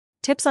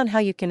Tips on how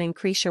you can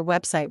increase your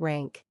website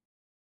rank.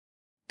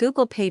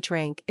 Google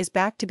PageRank is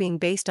back to being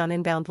based on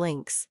inbound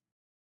links.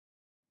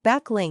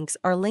 Backlinks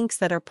are links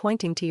that are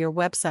pointing to your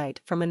website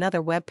from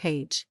another web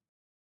page.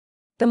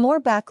 The more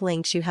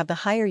backlinks you have,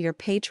 the higher your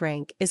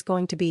PageRank is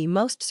going to be.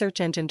 Most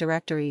search engine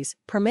directories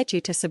permit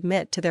you to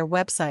submit to their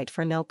website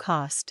for no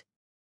cost.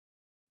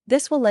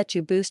 This will let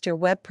you boost your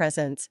web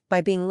presence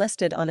by being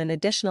listed on an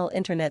additional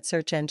internet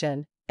search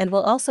engine, and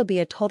will also be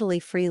a totally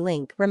free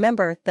link.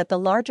 Remember that the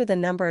larger the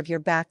number of your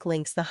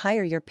backlinks, the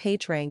higher your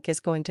PageRank is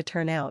going to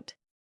turn out.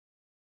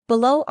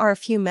 Below are a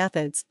few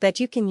methods that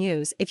you can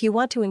use if you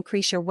want to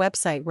increase your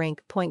website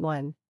rank. Point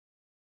 1.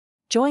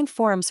 Join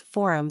forums.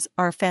 Forums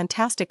are a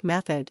fantastic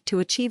method to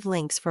achieve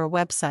links for a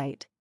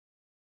website.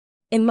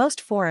 In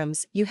most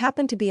forums, you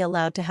happen to be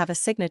allowed to have a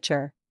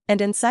signature, and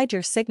inside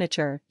your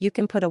signature, you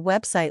can put a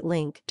website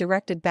link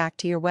directed back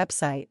to your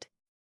website.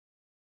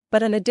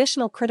 But an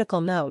additional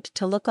critical note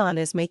to look on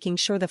is making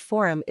sure the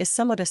forum is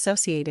somewhat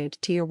associated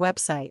to your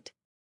website.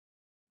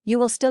 You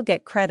will still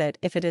get credit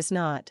if it is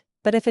not,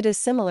 but if it is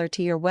similar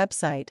to your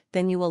website,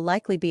 then you will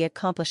likely be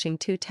accomplishing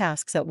two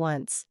tasks at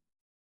once.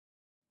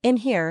 In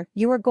here,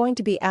 you are going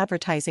to be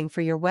advertising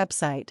for your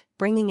website,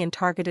 bringing in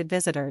targeted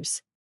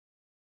visitors.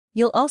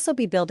 You'll also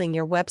be building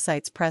your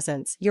website's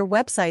presence. Your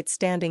website's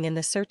standing in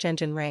the search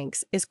engine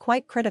ranks is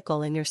quite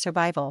critical in your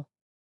survival.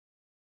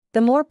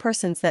 The more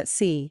persons that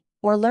see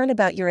or learn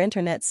about your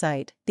internet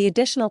site, the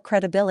additional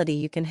credibility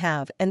you can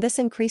have, and this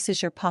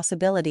increases your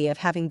possibility of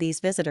having these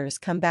visitors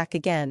come back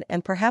again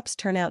and perhaps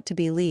turn out to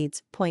be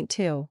leads. Point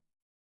 2.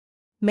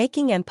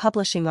 Making and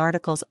publishing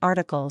articles.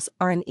 Articles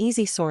are an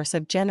easy source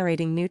of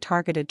generating new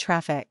targeted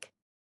traffic.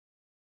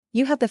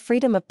 You have the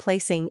freedom of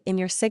placing in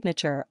your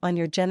signature on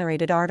your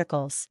generated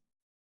articles.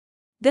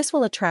 This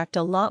will attract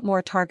a lot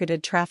more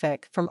targeted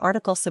traffic from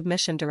article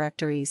submission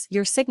directories.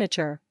 Your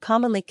signature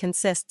commonly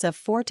consists of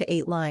 4 to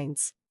 8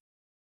 lines.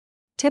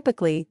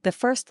 Typically, the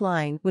first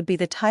line would be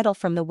the title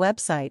from the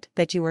website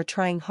that you are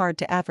trying hard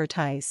to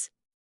advertise.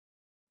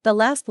 The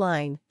last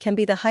line can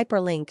be the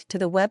hyperlink to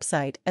the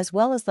website, as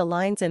well as the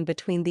lines in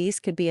between. These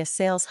could be a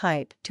sales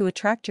hype to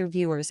attract your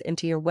viewers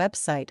into your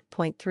website.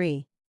 Point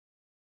 3.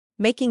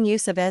 Making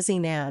use of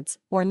e-zine ads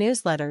or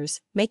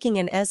newsletters. Making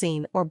an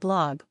e-zine or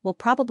blog will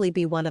probably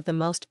be one of the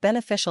most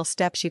beneficial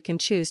steps you can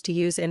choose to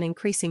use in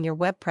increasing your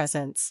web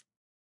presence.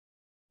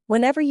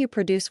 Whenever you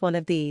produce one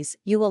of these,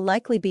 you will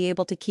likely be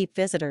able to keep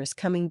visitors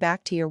coming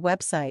back to your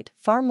website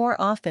far more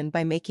often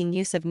by making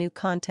use of new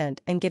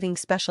content and giving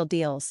special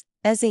deals.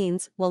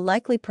 E-zines will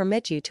likely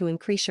permit you to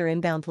increase your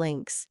inbound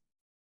links.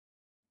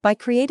 By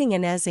creating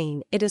an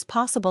e-zine, it is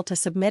possible to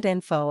submit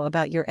info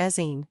about your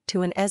e-zine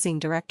to an e-zine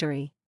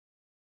directory.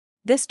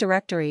 This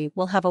directory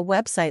will have a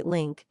website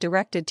link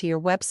directed to your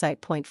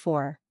website. Point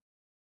 4.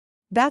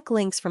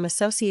 Backlinks from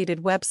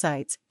associated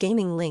websites.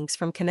 Gaining links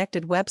from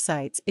connected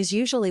websites is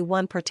usually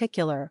one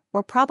particular,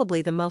 or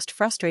probably the most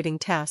frustrating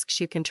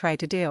tasks you can try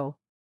to do.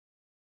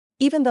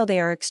 Even though they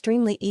are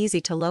extremely easy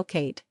to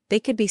locate, they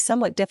could be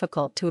somewhat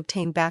difficult to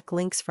obtain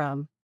backlinks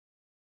from.